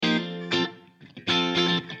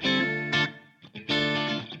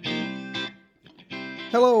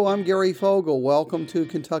Hello, I'm Gary Fogle. Welcome to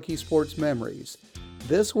Kentucky Sports Memories.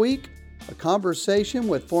 This week, a conversation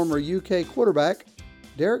with former UK quarterback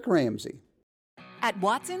Derek Ramsey. At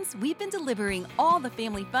Watson's, we've been delivering all the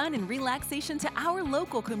family fun and relaxation to our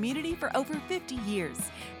local community for over 50 years.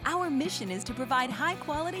 Our mission is to provide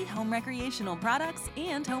high-quality home recreational products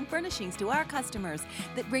and home furnishings to our customers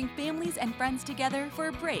that bring families and friends together for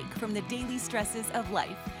a break from the daily stresses of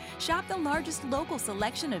life. Shop the largest local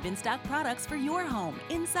selection of in-stock products for your home,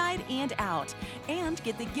 inside and out, and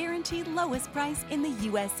get the guaranteed lowest price in the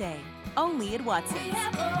USA. Only at Watson's.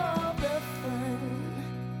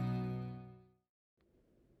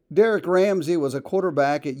 Derek Ramsey was a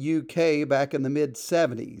quarterback at UK back in the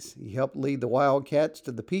mid-70s. He helped lead the Wildcats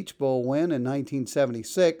to the Peach Bowl win in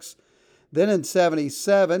 1976. Then in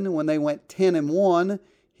 77, when they went 10-1,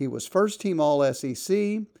 he was first-team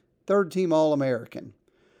All-SEC, third-team All-American.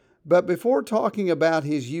 But before talking about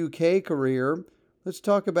his UK career, let's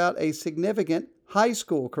talk about a significant high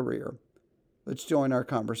school career. Let's join our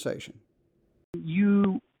conversation.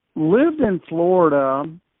 You lived in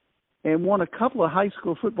Florida and won a couple of high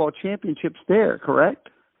school football championships there, correct?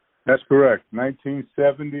 That's correct.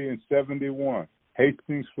 1970 and 71.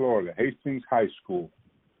 Hastings, Florida. Hastings High School.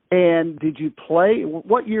 And did you play?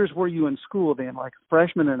 What years were you in school then, like a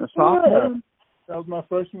freshman and a sophomore? Yeah. That was my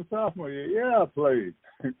freshman, sophomore year. Yeah, I played.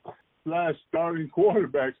 Last starting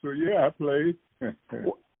quarterback, so yeah, I played.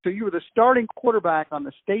 So you were the starting quarterback on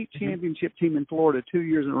the state championship team in Florida 2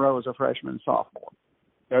 years in a row as a freshman and sophomore.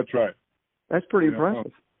 That's right. That's pretty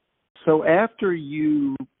impressive. So after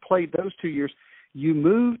you played those 2 years, you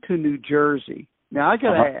moved to New Jersey. Now, I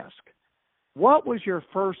got to ask, what was your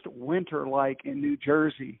first winter like in New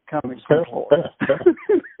Jersey coming from Florida?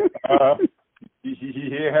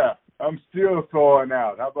 Yeah, I'm still thawing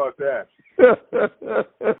out. How about that?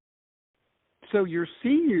 So your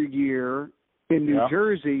senior year in New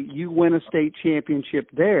Jersey, you win a state championship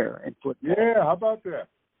there in football. Yeah, how about that?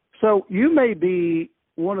 So you may be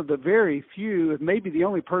one of the very few, maybe the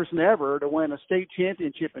only person ever to win a state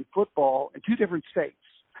championship in football in two different states.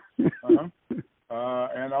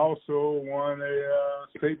 And also won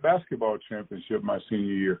a state basketball championship my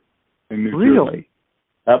senior year in New Jersey. Really?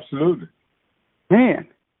 Absolutely. Man,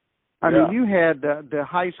 I mean, you had the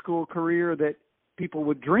high school career that people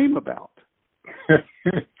would dream about.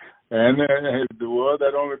 And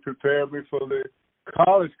that only prepared me for the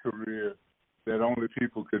college career that only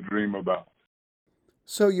people could dream about.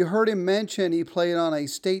 So you heard him mention he played on a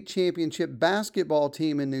state championship basketball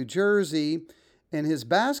team in New Jersey, and his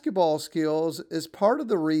basketball skills is part of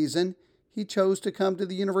the reason he chose to come to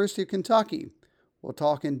the University of Kentucky. We'll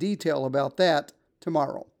talk in detail about that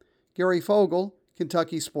tomorrow. Gary Fogle,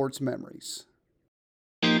 Kentucky Sports Memories.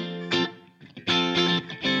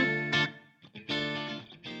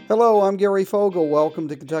 Hello, I'm Gary Fogle. Welcome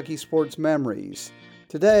to Kentucky Sports Memories.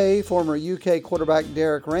 Today, former UK quarterback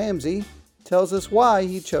Derek Ramsey tells us why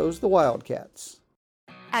he chose the Wildcats.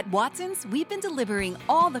 At Watson's, we've been delivering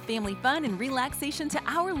all the family fun and relaxation to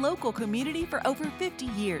our local community for over 50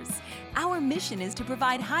 years. Our mission is to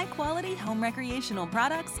provide high-quality home recreational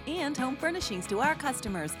products and home furnishings to our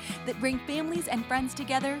customers that bring families and friends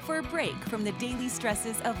together for a break from the daily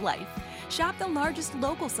stresses of life. Shop the largest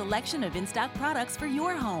local selection of in-stock products for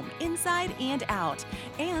your home, inside and out,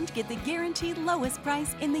 and get the guaranteed lowest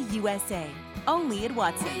price in the USA. Only at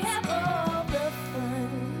Watson's.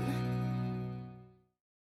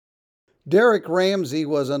 Derek Ramsey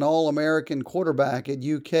was an All-American quarterback at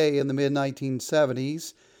UK in the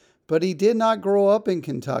mid-1970s, but he did not grow up in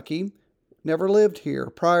Kentucky, never lived here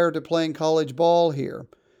prior to playing college ball here,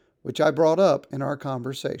 which I brought up in our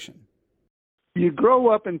conversation. You grow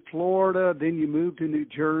up in Florida, then you move to New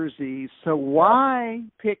Jersey. So why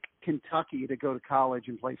pick Kentucky to go to college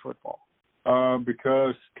and play football?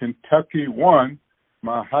 Because Kentucky won.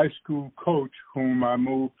 My high school coach, whom I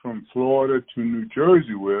moved from Florida to New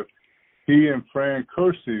Jersey with, he and Fran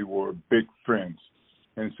Kersey were big friends.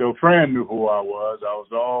 And so Fran knew who I was. I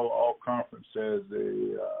was all conference as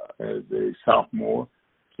a sophomore.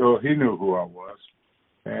 So he knew who I was.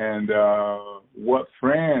 And what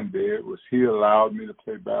Fran did was he allowed me to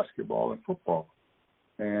play basketball and football.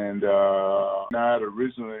 And I had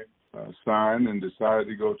originally signed and decided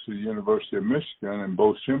to go to the University of Michigan, and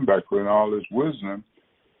Bo Schembechler, in all his wisdom,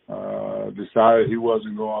 decided he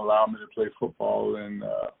wasn't going to allow me to play football and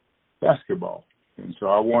basketball. And so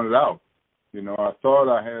I wanted out. You know, I thought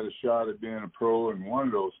I had a shot at being a pro in one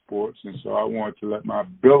of those sports, and so I wanted to let my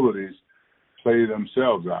abilities play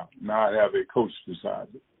themselves out, not have a coach decide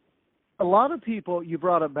it. A lot of people, you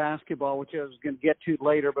brought up basketball, which I was going to get to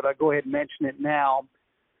later, but I'll go ahead and mention it now.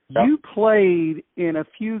 Yeah. You played in a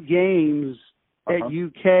few games at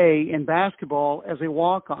UK in basketball as a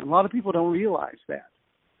walk-on. A lot of people don't realize that.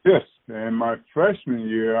 Yes, and my freshman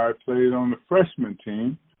year, I played on the freshman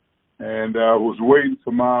team, and I was waiting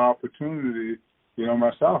for my opportunity,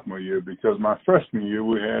 my sophomore year, because my freshman year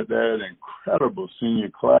we had that incredible senior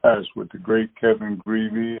class with the great Kevin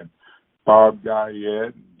Greavy and Bob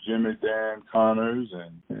Guyette, and Jimmy Dan Connors,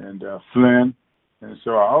 and Flynn. And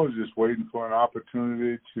so I was just waiting for an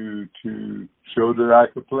opportunity to show that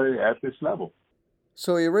I could play at this level.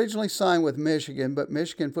 So he originally signed with Michigan, but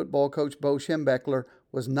Michigan football coach Bo Schembechler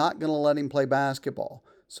was not going to let him play basketball.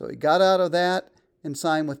 So he got out of that and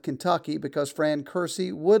signed with Kentucky because Fran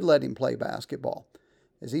Kersey would let him play basketball.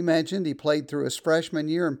 As he mentioned, he played through his freshman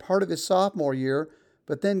year and part of his sophomore year,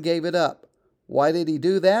 but then gave it up. Why did he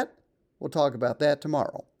do that? We'll talk about that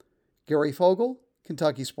tomorrow. Gary Fogle,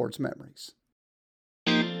 Kentucky Sports Memories.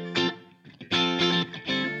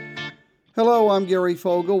 Hello, I'm Gary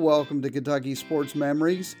Fogle. Welcome to Kentucky Sports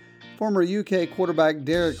Memories. Former UK quarterback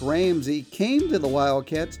Derek Ramsey came to the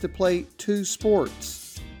Wildcats to play two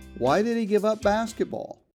sports. Why did he give up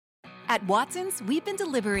basketball? At Watson's, we've been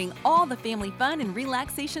delivering all the family fun and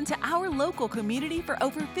relaxation to our local community for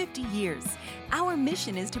over 50 years. Our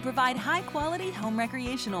mission is to provide high-quality home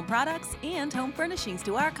recreational products and home furnishings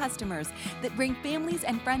to our customers that bring families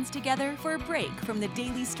and friends together for a break from the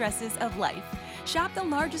daily stresses of life. Shop the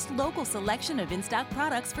largest local selection of in-stock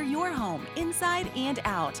products for your home, inside and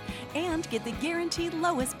out, and get the guaranteed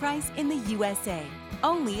lowest price in the USA.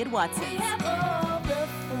 Only at Watson's. We have all the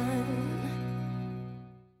fun.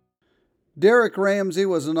 Derek Ramsey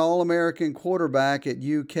was an All-American quarterback at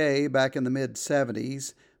UK back in the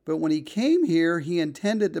mid-'70s, but when he came here, he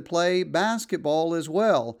intended to play basketball as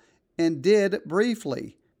well, and did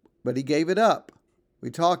briefly, but he gave it up. We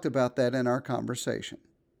talked about that in our conversation.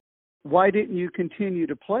 Why didn't you continue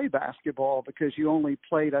to play basketball? Because you only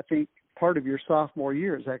played, I think, part of your sophomore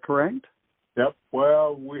year. Is that correct? Yep.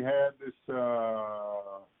 Well, we had this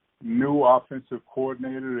new offensive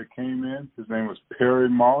coordinator that came in. His name was Perry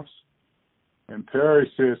Moss. And Perry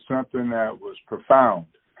said something that was profound.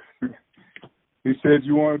 He said,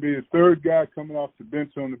 you want to be the third guy coming off the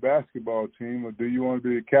bench on the basketball team, or do you want to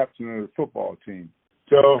be the captain of the football team?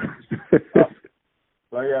 So,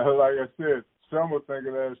 like I said, some would think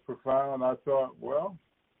of that as profound. I thought, well,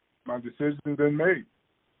 my decision's been made.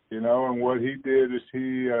 And what he did is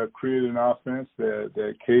he created an offense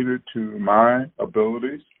that catered to my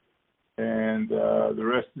abilities, and the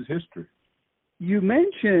rest is history. You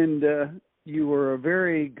mentioned you were a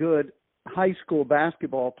very good high school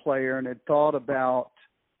basketball player and had thought about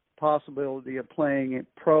possibility of playing at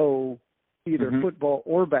pro, either football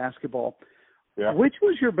or basketball. Yeah. Which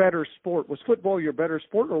was your better sport? Was football your better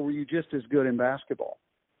sport, or were you just as good in basketball?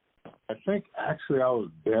 I think actually I was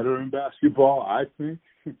better in basketball, I think.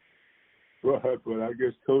 but I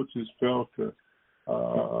guess coaches felt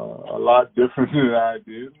a lot different than I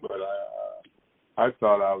did. But I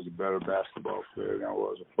thought I was a better basketball player than I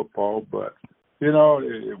was in football. But,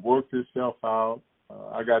 it worked itself out.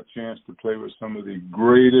 I got a chance to play with some of the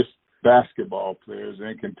greatest basketball players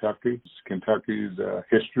in Kentucky. It's Kentucky's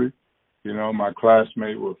history. My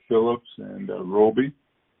classmates were Phillips and Roby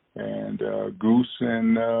and Goose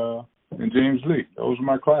and James Lee. Those were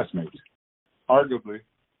my classmates. Arguably,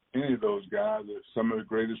 any of those guys are some of the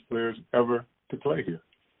greatest players ever to play here.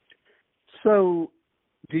 So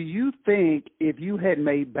do you think if you had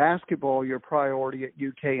made basketball your priority at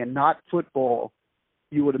UK and not football,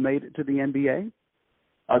 you would have made it to the NBA?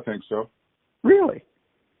 I think so. Really?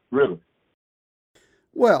 Really.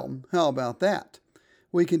 Well, how about that?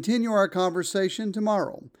 We continue our conversation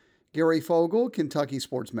tomorrow. Gary Fogle, Kentucky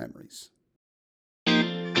Sports Memories.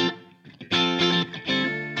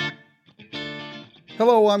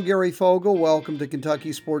 Hello, I'm Gary Fogle. Welcome to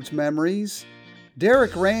Kentucky Sports Memories.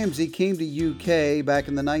 Derek Ramsey came to UK back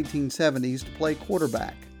in the 1970s to play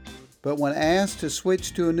quarterback, but when asked to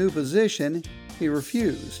switch to a new position, he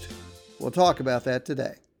refused. We'll talk about that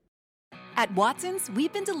today. At Watson's,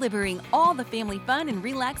 we've been delivering all the family fun and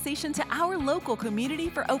relaxation to our local community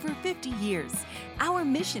for over 50 years. Our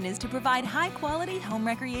mission is to provide high-quality home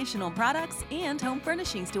recreational products and home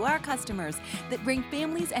furnishings to our customers that bring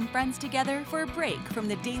families and friends together for a break from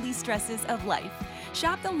the daily stresses of life.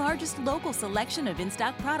 Shop the largest local selection of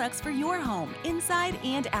in-stock products for your home, inside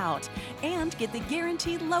and out, and get the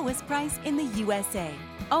guaranteed lowest price in the USA.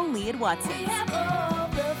 Only at Watson's. We have all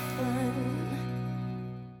the fun.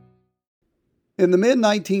 In the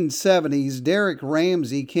mid-1970s, Derek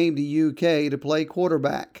Ramsey came to UK to play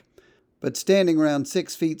quarterback. But standing around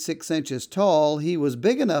 6 feet 6 inches tall, he was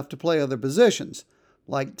big enough to play other positions,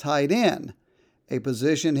 like tight end, a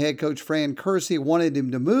position head coach Fran Kersey wanted him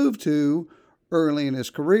to move to early in his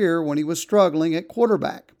career when he was struggling at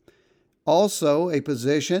quarterback. Also, a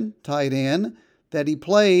position, tight end, that he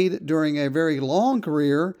played during a very long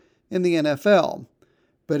career in the NFL.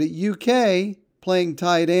 But at UK, playing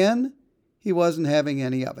tight end, he wasn't having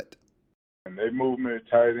any of it. And they moved me to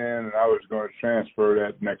tight end, and I was going to transfer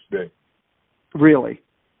that next day. Really?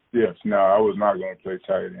 Yes. No, I was not going to play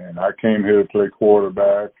tight end. I came here to play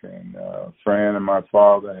quarterback, and Fran and my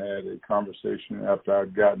father had a conversation after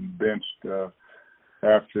I'd gotten benched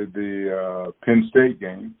after the Penn State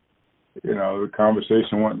game. You know, the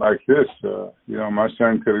conversation went like this. My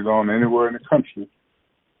son could have gone anywhere in the country.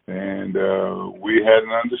 And we had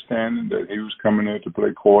an understanding that he was coming in to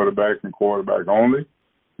play quarterback and quarterback only.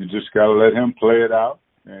 You just got to let him play it out.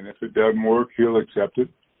 And if it doesn't work, he'll accept it.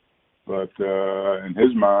 But in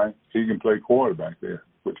his mind, he can play quarterback there,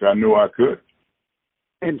 which I knew I could.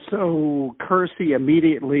 And so Kersey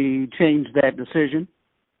immediately changed that decision?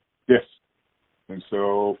 Yes. And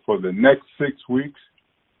so for the next 6 weeks,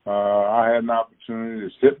 I had an opportunity to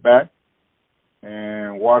sit back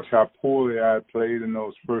and watch how poorly I played in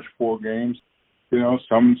those first 4 games. You know,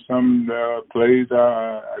 some plays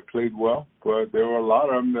I played well, but there were a lot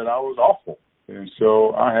of them that I was awful. And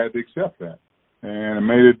so I had to accept that. And I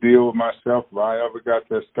made a deal with myself. If I ever got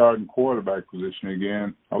that starting quarterback position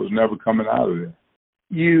again, I was never coming out of there.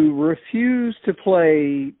 You refused to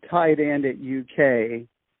play tight end at UK,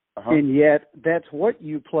 and yet that's what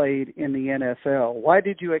you played in the NFL. Why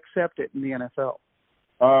did you accept it in the NFL?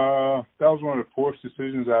 That was one of the poorest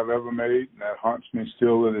decisions I've ever made, and that haunts me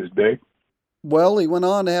still to this day. Well, he went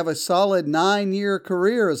on to have a solid 9-year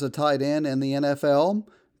career as a tight end in the NFL,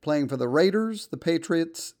 playing for the Raiders, the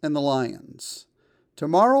Patriots, and the Lions.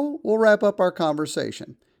 Tomorrow, we'll wrap up our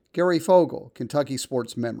conversation. Gary Fogle, Kentucky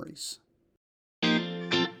Sports Memories.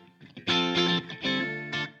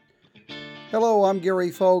 Hello, I'm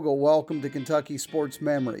Gary Fogle. Welcome to Kentucky Sports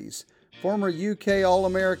Memories. Former UK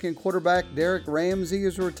All-American quarterback Derek Ramsey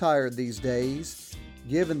is retired these days.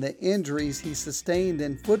 Given the injuries he sustained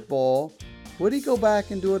in football, would he go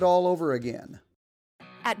back and do it all over again?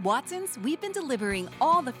 At Watson's, we've been delivering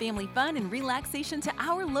all the family fun and relaxation to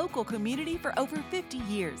our local community for over 50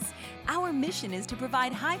 years. Our mission is to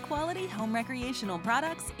provide high-quality home recreational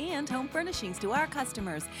products and home furnishings to our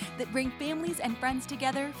customers that bring families and friends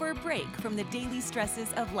together for a break from the daily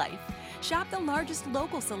stresses of life. Shop the largest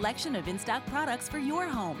local selection of in-stock products for your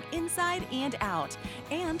home, inside and out,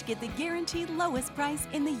 and get the guaranteed lowest price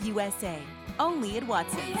in the USA. Only at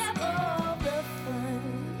Watson's. We have all the fun.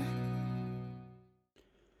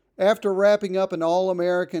 After wrapping up an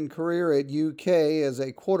All-American career at UK as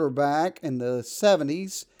a quarterback in the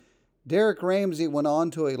 70s, Derek Ramsey went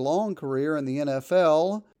on to a long career in the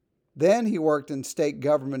NFL. Then he worked in state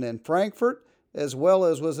government in Frankfort, as well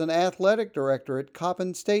as was an athletic director at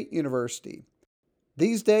Coppin State University.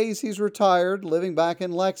 These days, he's retired, living back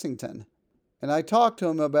in Lexington. And I talked to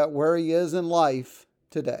him about where he is in life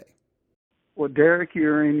today. Well, Derek,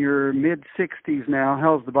 you're in your mid-60s now.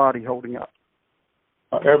 How's the body holding up?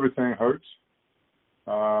 Everything hurts,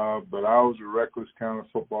 but I was a reckless kind of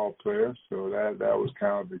football player, so that was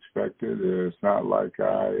kind of expected. It's not like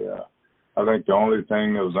I think the only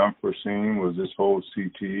thing that was unforeseen was this whole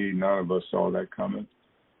CTE. None of us saw that coming.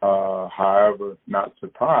 However, not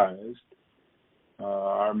surprised.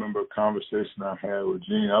 I remember a conversation I had with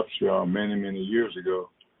Gene Upshaw many, many years ago,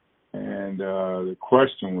 and the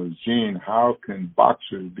question was, Gene, how can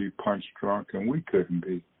boxers be punch drunk and we couldn't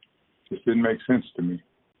be? Just didn't make sense to me.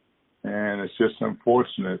 And it's just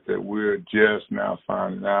unfortunate that we're just now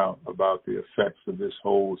finding out about the effects of this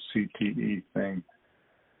whole CTE thing.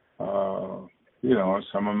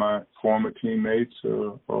 Some of my former teammates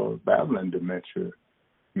are battling dementia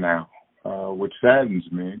now, which saddens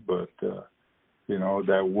me, but,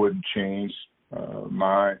 that wouldn't change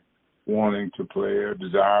my wanting to play or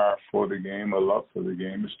desire for the game or love for the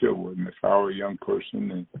game. It still wouldn't. If I were a young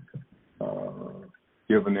person and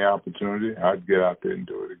given the opportunity, I'd get out there and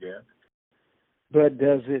do it again. But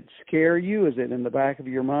does it scare you? Is it in the back of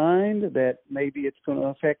your mind that maybe it's going to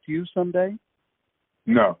affect you someday?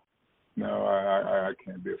 No, I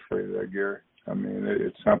can't be afraid of that, Gary. I mean,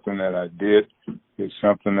 it's something that I did. It's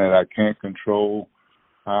something that I can't control.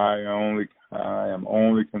 I am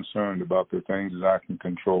only concerned about the things that I can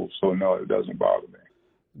control. So, no, it doesn't bother me.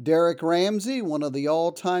 Derek Ramsey, one of the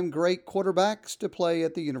all-time great quarterbacks to play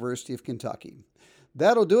at the University of Kentucky.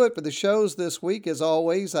 That'll do it for the shows this week. As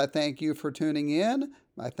always, I thank you for tuning in.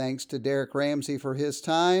 My thanks to Derek Ramsey for his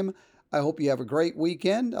time. I hope you have a great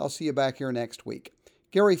weekend. I'll see you back here next week.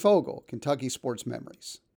 Gary Fogle, Kentucky Sports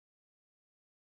Memories.